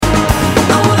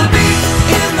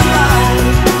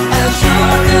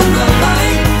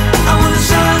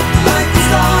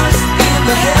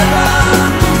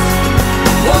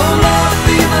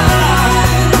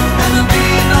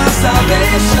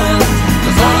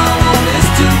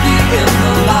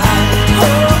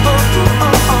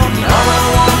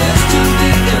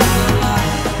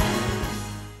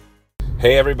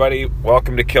everybody.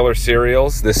 Welcome to Killer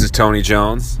Serials. This is Tony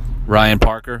Jones. Ryan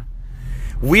Parker.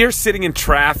 We are sitting in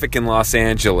traffic in Los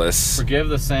Angeles. Forgive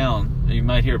the sound. You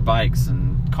might hear bikes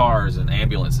and cars and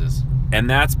ambulances. And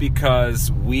that's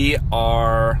because we've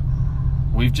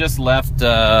just left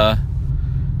True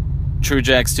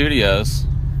Jack Studios,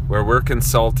 where we're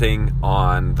consulting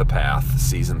on The Path,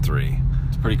 Season 3.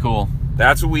 It's pretty cool.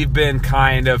 That's what we've been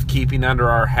kind of keeping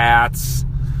under our hats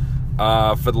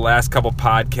for the last couple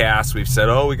podcasts. We've said,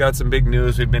 we got some big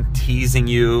news. We've been teasing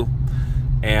you.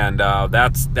 And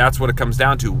that's what it comes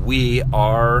down to. We've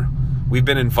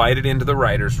been invited into the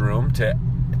writer's room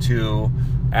to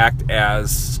act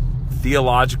as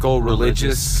theological,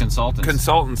 religious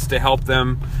consultants to help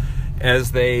them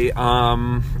as they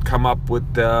come up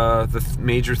with the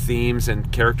major themes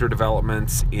and character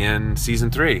developments in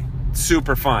Season 3.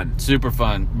 Super fun. Super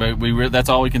fun. But that's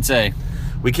all we can say.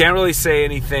 We can't really say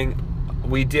anything.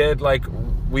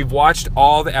 We've watched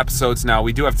all the episodes now.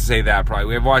 We do have to say that probably.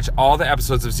 We've watched all the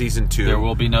episodes of Season 2. There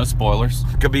will be no spoilers.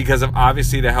 Because of,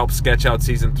 obviously, to help sketch out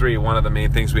Season 3, one of the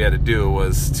main things we had to do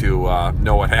was to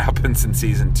know what happens in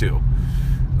Season 2.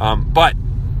 But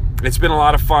it's been a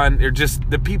lot of fun. They're just,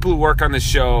 the people who work on the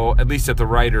show, at least at the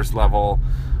writers level,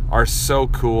 are so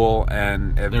cool.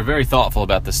 And they're very thoughtful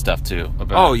about this stuff, too.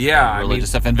 About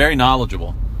religious stuff. And very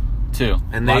knowledgeable, too.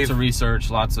 And lots of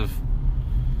research, lots of...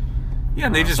 Yeah,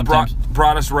 and they just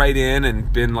brought us right in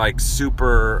and been like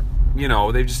super,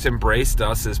 they've just embraced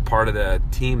us as part of the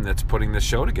team that's putting the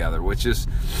show together, which is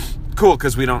cool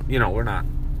because we don't, we're not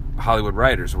Hollywood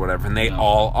writers or whatever, and they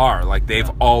all are. Like,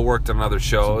 they've all worked on other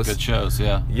shows. Some good shows,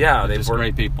 yeah. Yeah, they've worked,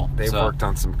 great people. They've worked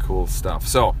on some cool stuff.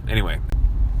 So, anyway.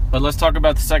 But let's talk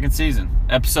about the second season.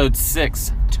 Episode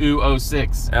 6,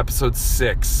 206. Episode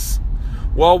 6.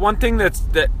 Well, one thing that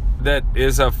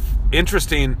is a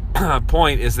interesting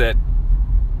point is that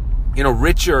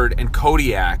Richard and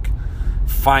Kodiak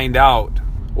find out.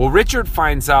 Well, Richard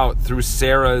finds out through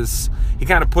Sarah's... He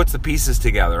kind of puts the pieces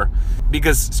together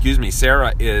because,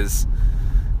 Sarah is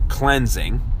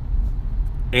cleansing.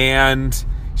 And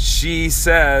she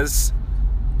says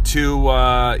to,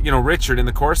 Richard in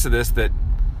the course of this that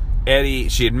Eddie...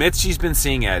 She admits she's been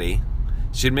seeing Eddie.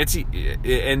 She admits she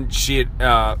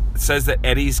says that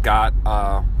Eddie's got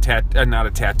not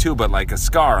a tattoo, but like a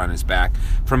scar on his back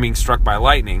from being struck by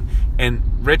lightning.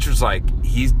 And Richard's like,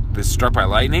 he was struck by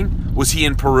lightning? Was he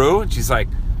in Peru? And she's like,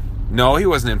 no, he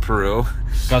wasn't in Peru.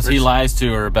 Because he lies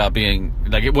to her about being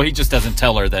he just doesn't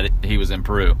tell her that he was in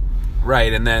Peru.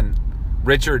 Right, and then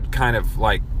Richard kind of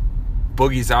like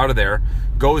boogies out of there,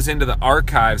 goes into the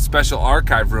special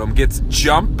archive room, gets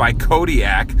jumped by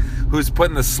Kodiak, who's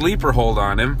putting the sleeper hold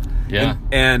on him,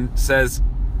 and says,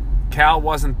 Cal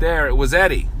wasn't there, it was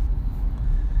Eddie.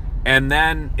 And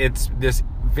then it's this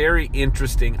very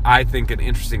interesting, I think an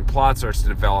interesting plot starts to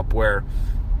develop where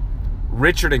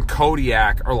Richard and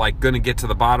Kodiak are like going to get to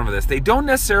the bottom of this. They don't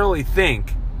necessarily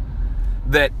think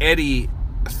that Eddie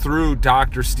threw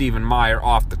Dr. Stephen Meyer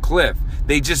off the cliff.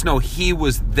 They just know he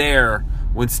was there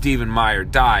when Stephen Meyer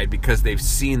died because they've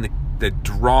seen the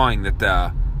drawing that the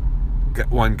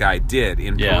one guy did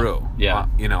in Peru. Yeah.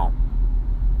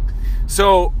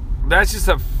 So that's just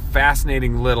a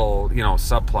fascinating little,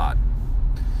 subplot.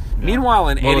 Yeah. Meanwhile,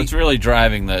 it's really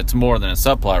driving it's more than a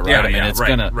subplot,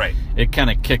 right? It kind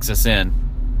of kicks us in.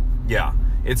 Yeah,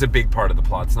 it's a big part of the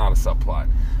plot. It's not a subplot.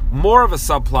 More of a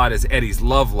subplot is Eddie's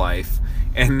love life,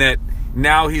 and that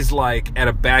now he's like at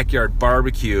a backyard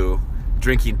barbecue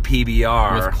drinking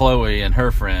PBR with Chloe and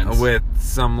her friends, with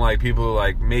some like people who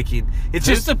like making. It's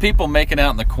just the people making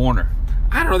out in the corner.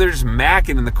 I don't know. They're just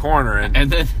macking in the corner,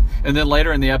 and then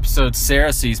later in the episode,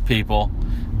 Sarah sees people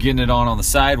getting it on the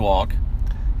sidewalk.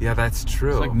 Yeah, that's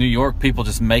true. It's like New York people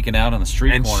just making out on the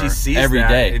street corner every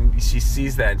day. And she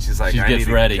sees that, and she's like, I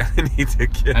need to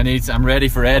get... I'm ready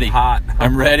for Eddie.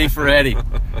 I'm ready for Eddie.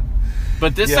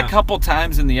 But this a couple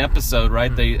times in the episode,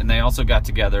 right? They also got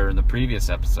together in the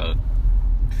previous episode.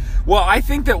 Well, I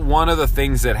think that one of the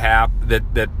things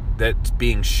that's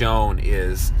being shown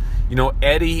is,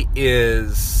 Eddie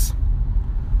is...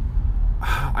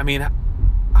 I mean...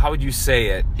 How would you say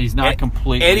it? He's not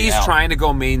completely Eddie's out. Trying to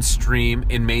go mainstream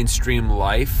in mainstream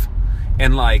life,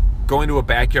 and like going to a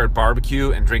backyard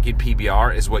barbecue and drinking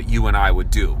PBR is what you and I would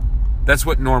do. That's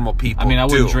what normal people do. I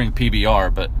wouldn't drink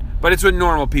PBR, but it's what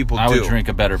normal people do. I would drink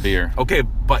a better beer. Okay,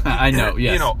 but I know,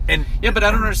 yes. But I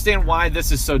don't understand why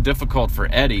this is so difficult for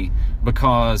Eddie,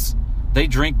 because they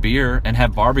drink beer and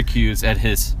have barbecues at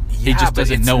his... He just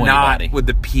doesn't know anybody. Not with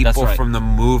the people from the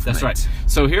movement. That's right.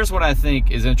 So here's what I think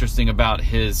is interesting about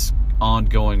his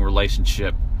ongoing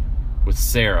relationship with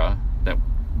Sarah that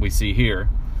we see here.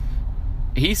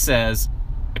 He says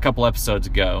a couple episodes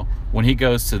ago, when he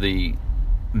goes to the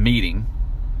meeting,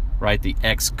 right, the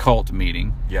ex-cult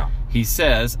meeting, he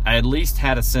says, I at least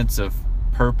had a sense of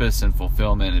purpose and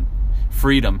fulfillment and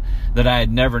freedom that I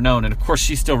had never known. And of course,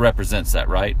 she still represents that,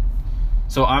 right?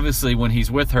 So obviously, when he's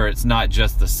with her, it's not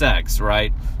just the sex,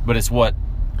 right? But it's what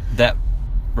that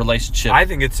relationship. I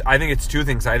think it's two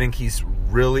things. I think he's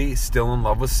really still in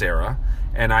love with Sarah,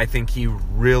 and I think he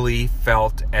really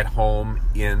felt at home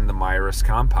in the Myers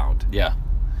compound. Yeah.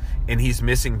 And he's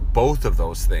missing both of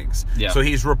those things. Yeah. So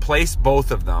he's replaced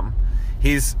both of them.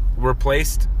 He's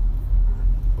replaced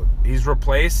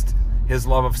his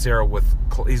love of Sarah with,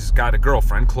 he's got a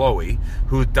girlfriend, Chloe,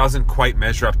 who doesn't quite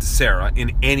measure up to Sarah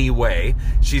in any way.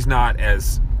 She's not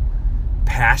as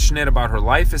passionate about her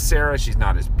life as Sarah. She's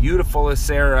not as beautiful as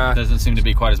Sarah. Doesn't seem to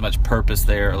be quite as much purpose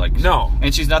there. No.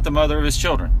 And she's not the mother of his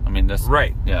children. I mean, that's...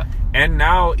 Right. Yeah. And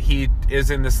now he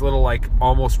is in this little,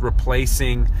 almost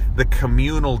replacing the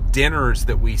communal dinners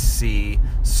that we see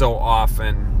so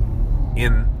often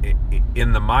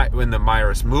in the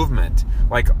Myers movement,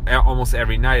 almost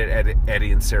every night at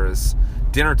Eddie and Sarah's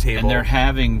dinner table. And they're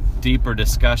having deeper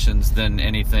discussions than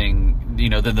anything,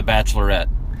 than The Bachelorette.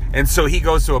 And so he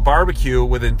goes to a barbecue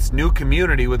with his new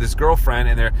community with his girlfriend,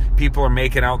 and people are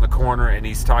making out in the corner, and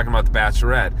he's talking about The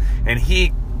Bachelorette. And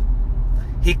he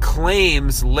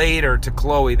claims later to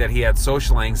Chloe that he had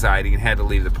social anxiety and had to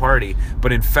leave the party,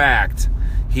 but in fact,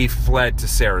 he fled to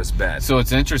Sarah's bed. So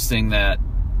it's interesting that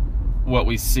what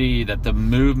we see, that the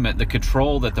movement, the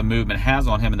control that the movement has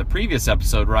on him in the previous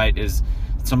episode, right, is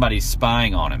somebody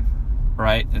spying on him,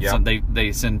 right? And so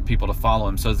they send people to follow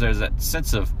him. So there's that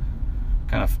sense of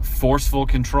kind of forceful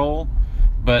control,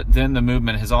 but then the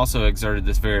movement has also exerted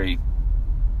this very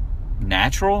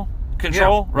natural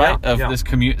control, right? Of this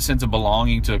sense of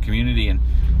belonging to a community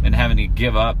and having to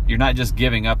give up. You're not just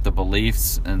giving up the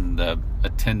beliefs and the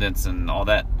attendance and all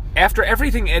that. After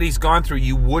everything Eddie's gone through,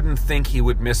 you wouldn't think he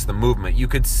would miss the movement. You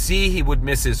could see he would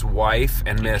miss his wife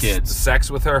and miss the sex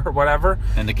with her or whatever.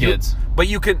 And the kids.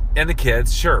 And the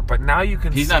kids, sure. But now you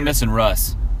can He's not missing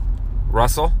Russ.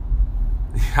 Russell?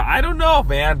 I don't know,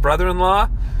 man. Brother-in-law?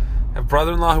 A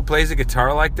brother-in-law who plays a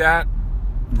guitar like that?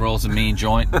 Rolls a mean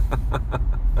joint.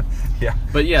 Yeah.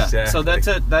 But yeah, exactly. So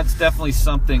that's definitely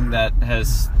something that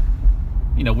has,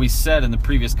 we said in the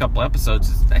previous couple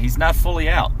episodes, he's not fully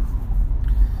out.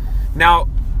 Now,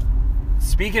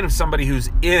 speaking of somebody who's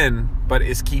in but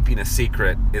is keeping a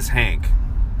secret, is Hank,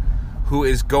 who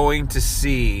is going to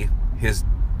see his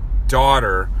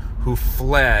daughter who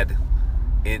fled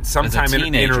sometime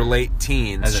in her late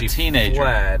teens. As a teenager.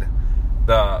 Fled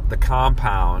the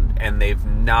compound, and they've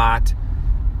not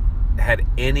had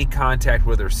any contact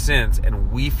with her since,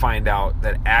 and we find out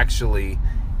that actually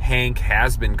Hank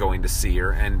has been going to see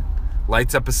her and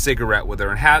lights up a cigarette with her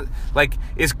and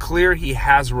it's clear he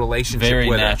has a relationship with her.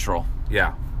 Very natural.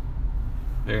 Yeah.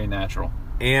 Very natural.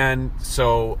 And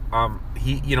so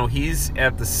he's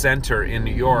at the center in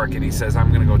New York, and he says, I'm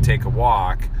going to go take a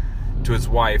walk, to his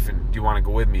wife, and do you want to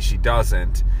go with me? She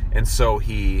doesn't. And so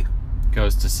he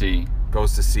goes to see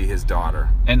his daughter.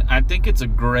 And I think it's a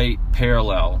great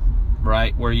parallel,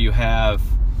 right? Where you have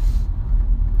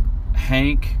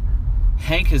Hank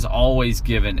has always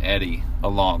given Eddie a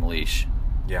long leash.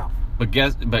 Yeah. But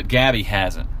Gabby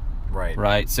hasn't. Right.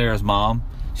 Right? Sarah's mom.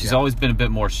 She's always been a bit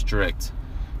more strict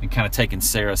and kind of taken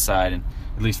Sarah's side and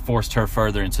at least forced her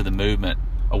further into the movement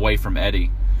away from Eddie.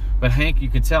 But Hank, you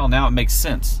can tell now it makes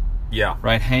sense. Yeah.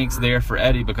 Right? Hank's there for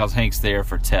Eddie because Hank's there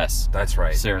for Tess. That's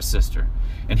right. Sarah's sister.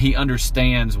 And he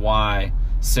understands why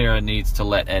Sarah needs to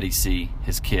let Eddie see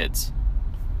his kids.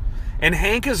 And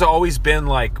Hank has always been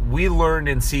we learned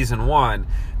in season 1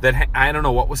 that, I don't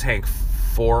know, what was Hank,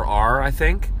 4R, I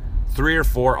think? 3 or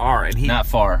 4R. And not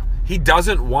far. He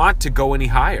doesn't want to go any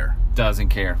higher. Doesn't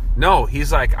care. No,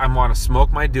 he's like, I want to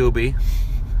smoke my doobie.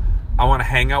 I want to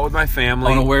hang out with my family.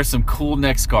 I want to wear some cool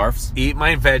neck scarves. Eat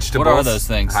my vegetables. What are those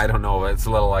things? I don't know. It's a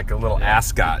little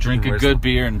ascot. Drink a good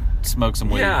beer and smoke some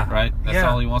weed, right? That's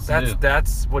all he wants to do.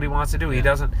 That's what he wants to do. Yeah. He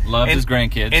doesn't... Loves his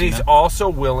grandkids. And he's also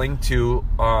willing to,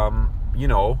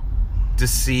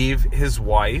 deceive his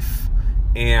wife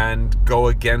and go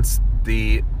against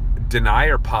the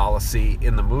denier policy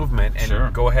in the movement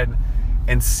and go ahead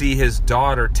and see his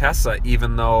daughter, Tessa,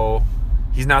 even though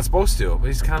he's not supposed to. But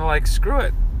he's kind of like, screw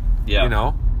it.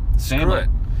 Yeah. Screw it.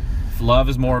 Love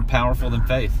is more powerful than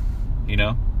faith,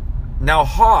 Now,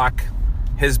 Hawk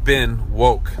has been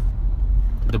woke.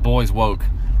 The boy's woke.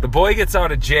 The boy gets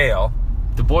out of jail.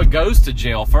 The boy goes to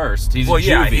jail first. He's in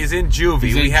juvie. He's in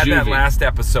juvie. We had that last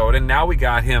episode, and now we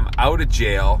got him out of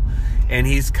jail, and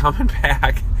he's coming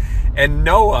back. And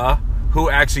Noah,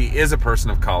 who actually is a person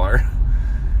of color,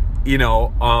 you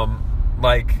know,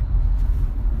 like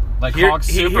Hawk's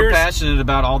super passionate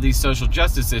about all these social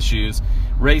justice issues,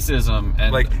 racism,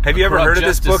 and like, have you ever heard of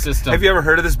this book? System. Have you ever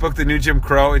heard of this book, The New Jim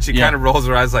Crow? And she kind of rolls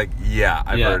her eyes like, yeah,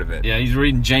 I've heard of it. Yeah, he's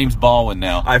reading James Baldwin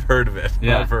now. I've heard of it.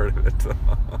 Yeah. I've heard of it.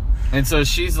 And so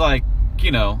she's like,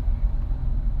 you know,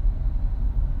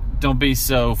 don't be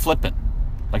so flippant.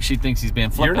 Like, she thinks he's being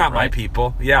flippant. You're not right? my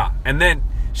people. Yeah. And then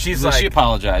she's like, she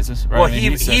apologizes. Right? Well, I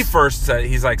mean, he first said,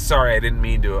 he's like, sorry, I didn't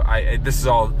mean to. This is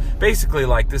all basically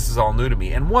like, this is all new to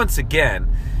me. And once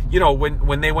again, you know,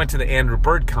 when they went to the Andrew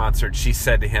Bird concert, she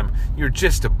said to him, "You're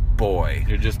just a boy."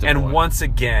 You're just a boy. And once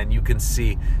again, you can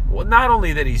see, well, not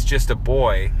only that he's just a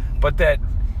boy, but that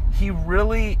he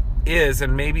really is,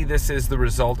 and maybe this is the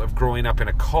result of growing up in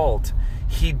a cult,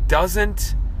 he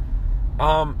doesn't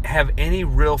have any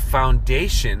real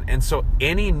foundation, and so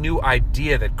any new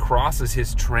idea that crosses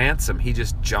his transom, he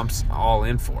just jumps all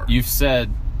in for. You've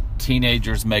said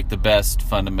teenagers make the best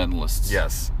fundamentalists.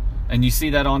 Yes. And you see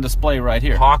that on display right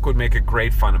here. Hawk would make a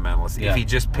great fundamentalist Yeah. if he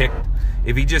just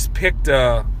picked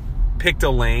a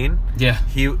lane. Yeah.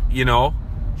 He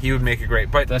would make a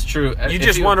great. But that's true. You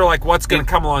just wonder, like, what's going to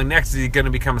come along next. Is he going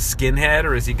to become a skinhead,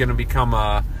 or is he going to become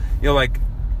like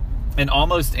in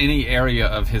almost any area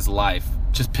of his life,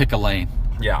 just pick a lane.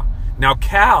 Yeah. Now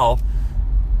Cal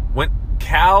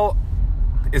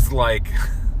is like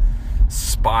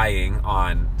spying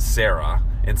on Sarah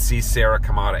and sees Sarah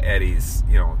come out of Eddie's,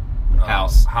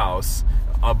 house,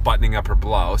 buttoning up her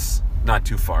blouse, not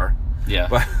too far. Yeah.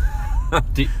 But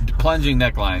plunging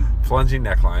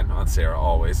neckline on Sarah,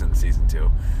 always in season 2.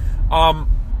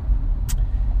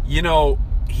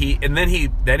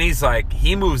 He's like,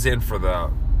 he moves in for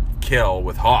the kill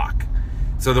with Hawk.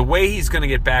 So the way he's going to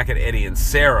get back at Eddie and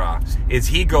Sarah is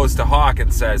he goes to Hawk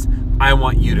and says, I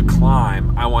want you to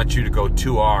climb. I want you to go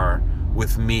 2R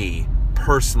with me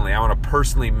personally. I want to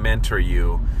personally mentor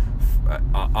you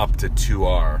up to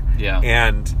 2R. Yeah.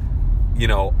 And,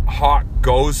 Hawk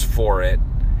goes for it.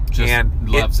 And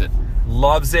loves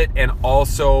it. And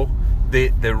also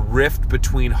the rift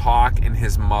between Hawk and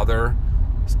his mother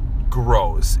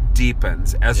grows,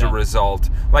 deepens as a result.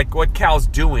 Like what Cal's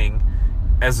doing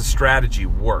as a strategy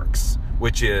works,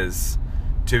 which is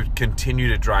to continue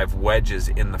to drive wedges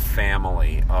in the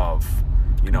family of,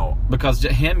 because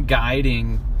him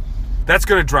guiding, that's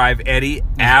going to drive Eddie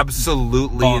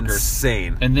absolutely bonkers.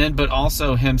 Insane. And then, but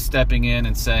also him stepping in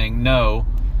and saying no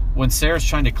when Sarah's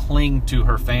trying to cling to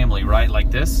her family, right? Like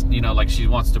this, like she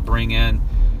wants to bring in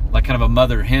like kind of a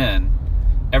mother hen.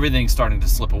 Everything's starting to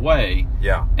slip away.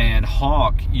 Yeah. And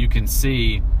Hawk, you can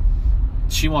see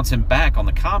she wants him back on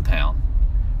the compound,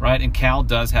 right? And Cal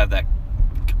does have that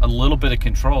a little bit of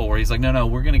control where he's like, no,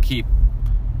 we're going to keep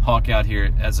Hawk out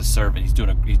here as a servant.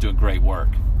 He's doing great work.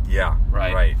 Yeah.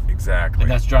 Right. Exactly.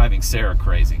 And that's driving Sarah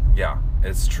crazy. Yeah,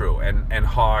 it's true. And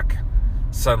Hawk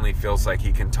suddenly feels like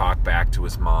he can talk back to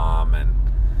his mom and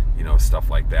stuff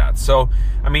like that. So,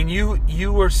 I mean,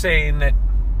 you were saying that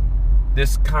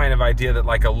this kind of idea that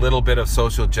like a little bit of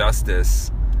social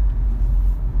justice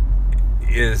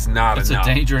is not enough. It's a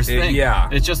dangerous thing. Yeah.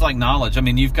 It's just like knowledge. I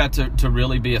mean, you've got to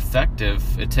really be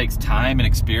effective. It takes time and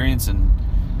experience and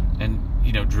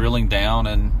drilling down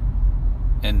and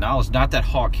knowledge. Not that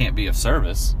Hawk can't be of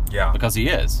service. Yeah. Because he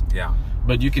is. Yeah.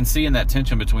 But you can see in that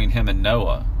tension between him and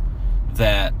Noah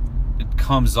that it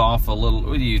comes off a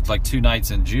little, like 2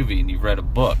 nights in juvie and you've read a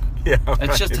book. Yeah.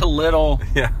 It's just a little,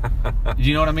 yeah.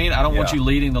 You know what I mean? I don't want you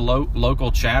leading the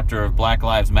local chapter of Black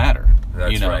Lives Matter.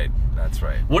 That's right. That's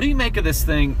right. What do you make of this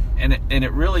thing? And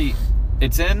it really,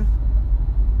 it's in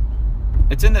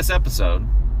this episode,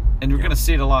 and you're going to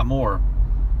see it a lot more.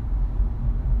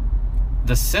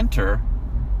 The center,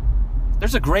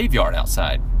 there's a graveyard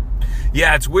outside.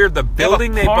 Yeah, it's weird. The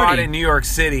building they bought in New York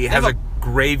City has a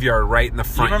graveyard right in the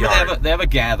front yard. They have a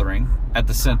gathering at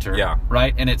the center. Yeah.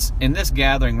 Right? And it's in this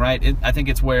gathering, right? I think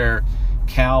it's where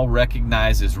Cal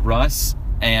recognizes Russ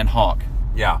and Hawk.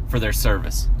 Yeah. For their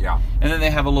service. Yeah. And then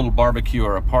they have a little barbecue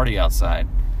or a party outside.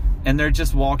 And they're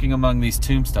just walking among these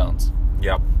tombstones.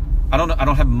 Yep. I don't know. I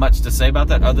don't have much to say about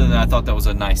that other than I thought that was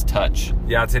a nice touch.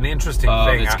 Yeah, it's an interesting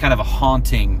thing. It's kind of a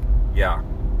haunting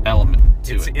element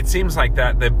to it. It seems like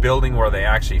that the building where they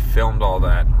actually filmed all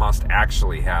that must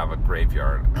actually have a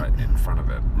graveyard in front of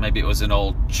it. Maybe it was an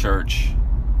old church.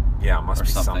 Yeah, it must be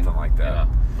something like that. Yeah,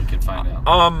 we can find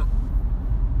out.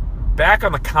 Back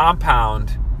on the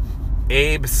compound,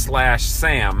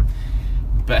 Abe/Sam.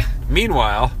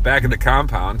 Meanwhile, back at the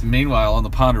compound. Meanwhile, on the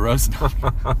Ponderosa.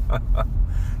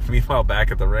 Meanwhile,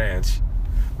 back at the ranch,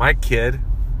 my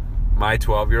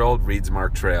 12-year-old reads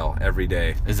Mark Trail every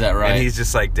day. Is that right? And he's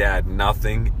just like, Dad,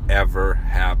 nothing ever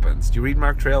happens. Do you read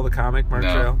Mark Trail, the comic Mark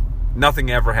Trail?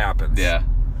 Nothing ever happens. Yeah.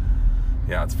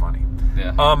 Yeah, it's funny.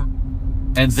 Yeah.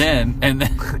 And then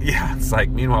yeah, it's like,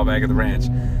 meanwhile, back at the ranch.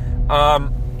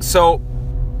 So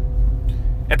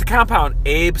at the compound,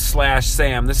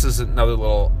 Abe/Sam, this is another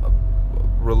little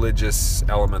religious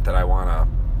element that I want to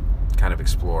kind of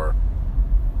explore.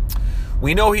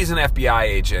 We know he's an FBI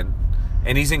agent,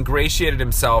 and he's ingratiated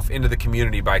himself into the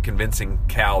community by convincing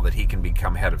Cal that he can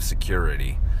become head of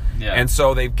security. Yeah. And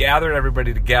so they've gathered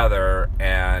everybody together,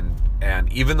 and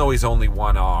even though he's only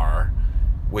 1R,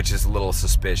 which is a little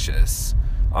suspicious,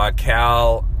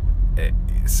 Cal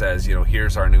says,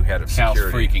 here's our new head of security.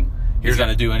 Cal's freaking. He's going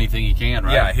to do anything he can,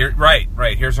 right? Yeah,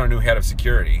 right. Here's our new head of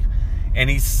security. And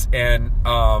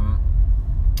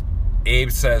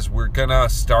Abe says, we're going to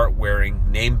start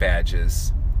wearing name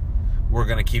badges. We're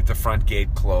going to keep the front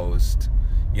gate closed.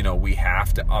 We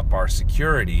have to up our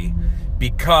security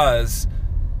because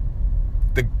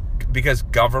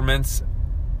governments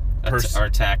are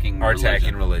attacking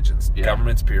religions. Yeah.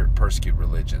 Governments persecute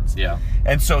religions. Yeah.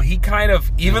 And so he kind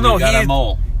of, even though he's the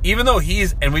mole, even though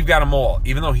he's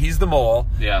the mole.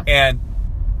 Yeah.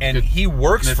 And he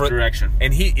works misdirection.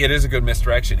 It is a good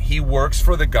misdirection. He works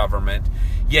for the government,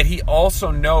 yet he also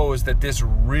knows that this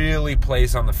really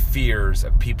plays on the fears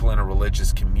of people in a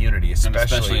religious community,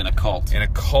 especially in a cult. In a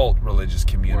cult religious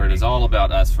community. Where it is all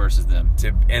about us versus them.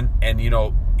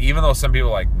 Even though some people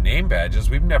are like, name badges,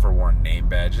 we've never worn name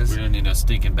badges. We don't need no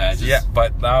stinking badges. Yeah,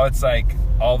 but now it's like,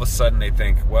 all of a sudden they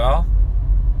think, well,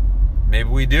 maybe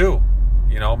we do.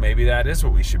 Maybe that is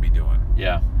what we should be doing.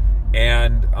 Yeah.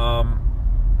 And,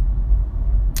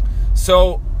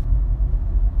 so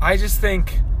I just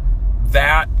think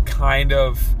that kind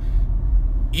of,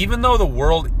 even though the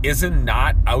world isn't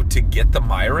not out to get the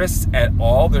Myrists at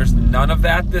all, there's none of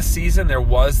that this season. There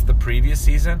was the previous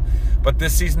season, but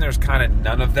this season there's kind of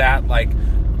none of that. Like,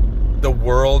 the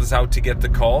world is out to get the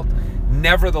cult.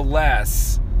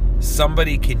 Nevertheless,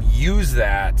 somebody can use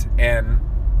that and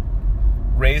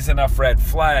raise enough red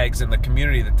flags in the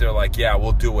community that they're like, yeah,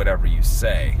 we'll do whatever you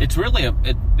say. It's really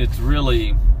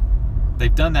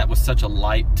they've done that with such a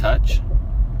light touch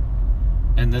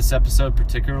in this episode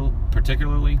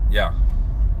particularly. Yeah.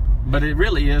 But it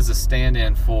really is a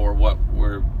stand-in for what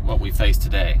we face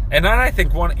today. And then I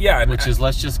think which is,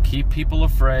 let's just keep people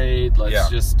afraid. Let's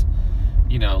just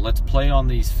let's play on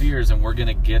these fears, and we're going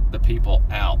to get the people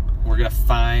out. We're going to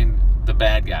find the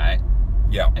bad guy.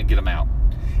 Yeah. And get him out.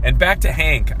 And back to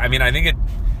Hank. I mean, I think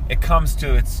it comes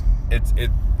to its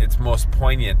most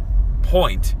poignant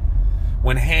point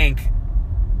when Hank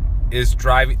is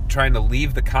trying to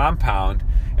leave the compound,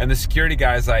 and the security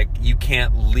guy's like, you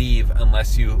can't leave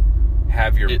unless you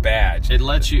have your badge. It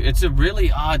lets you. It's a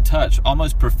really odd touch,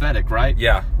 almost prophetic, right?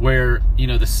 Yeah. Where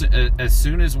as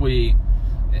soon as we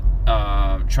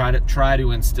try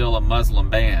to instill a Muslim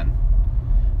ban,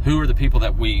 who are the people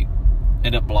that we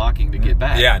end up blocking to get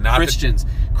back? Yeah, not Christians,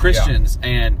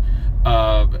 and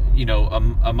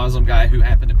a Muslim guy who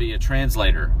happened to be a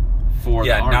translator. For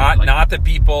the army. Not the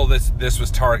people this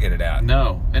was targeted at.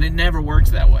 No, and it never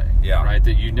works that way. Yeah, right.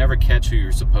 That you never catch who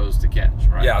you're supposed to catch.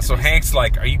 Right. Yeah. So Hank's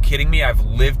like, "Are you kidding me? I've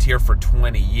lived here for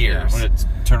 20 years. Yeah, I'm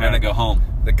gonna turn around and go home."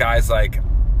 The guy's like,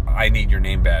 "I need your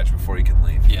name badge before you can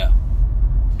leave." Yeah.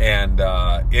 And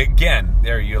again,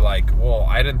 there you're like, "Well,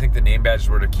 I didn't think the name badges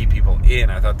were to keep people in.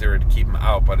 I thought they were to keep them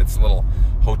out." But it's a little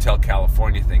Hotel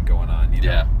California thing going on.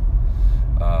 Yeah.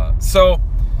 So.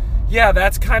 Yeah,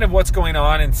 that's kind of what's going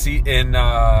on in season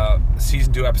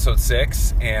 2, episode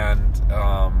 6, and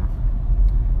I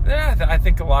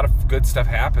think a lot of good stuff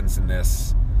happens in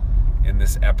this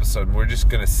episode. And we're just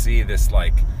gonna see this,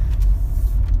 like,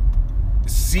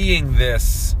 seeing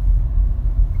this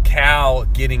Cal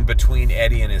getting between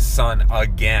Eddie and his son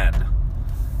again.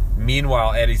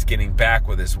 Meanwhile, Eddie's getting back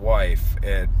with his wife.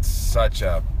 It's such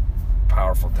a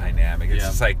powerful dynamic. It's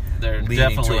just like they're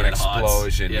leading to an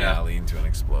explosion. Leading to an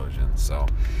explosion. So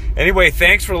anyway,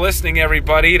 thanks for listening,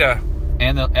 everybody.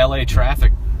 And the LA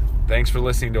traffic. Thanks for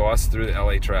listening to us through the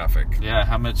LA traffic. Yeah,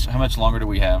 how much longer do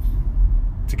we have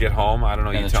to get home? I don't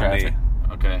know. You tell me.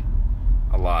 Okay.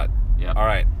 A lot. Yeah. All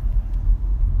right.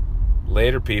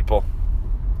 Later, people.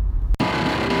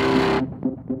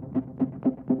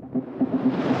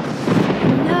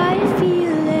 I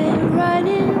feel it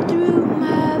running through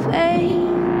my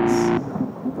veins,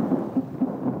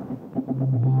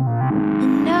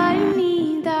 and I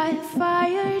need that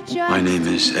fire just. My name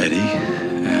is Eddie,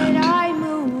 and I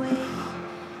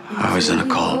was in a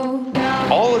cult.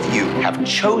 All of you have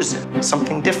chosen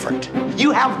something different.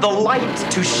 You have the light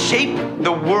to shape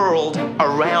the world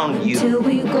around you. Till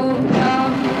we go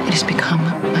down. It has become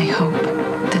my hope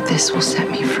that this will set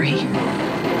me free,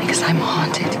 because I'm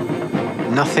haunted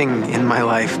Nothing in my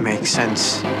life makes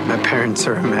sense. My parents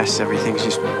are a mess. Everything's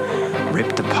just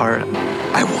ripped apart.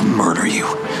 I will murder you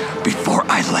before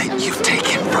I let you take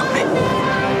him from me.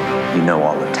 You know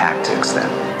all the tactics then.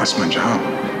 That's my job,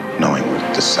 knowing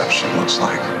what deception looks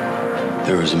like.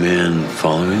 There was a man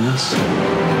following us.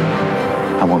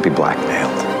 I won't be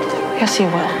blackmailed. Yes, you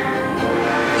will.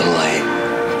 The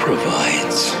light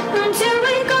provides. Until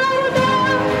we go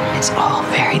down. It's all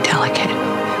very delicate.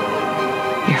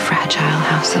 Your fragile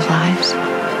house of lives,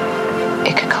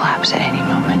 it could collapse at any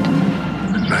moment.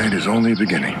 The night is only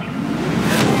beginning.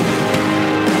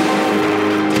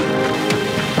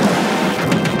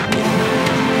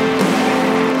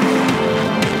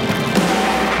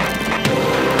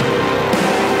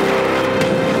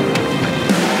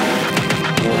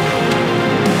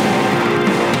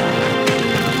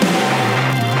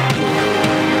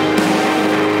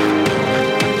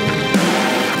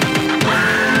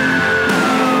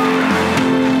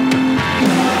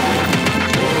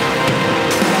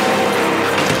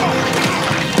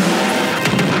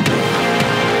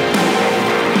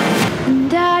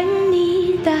 And I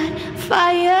need that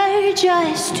fire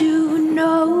just to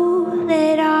know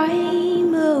that I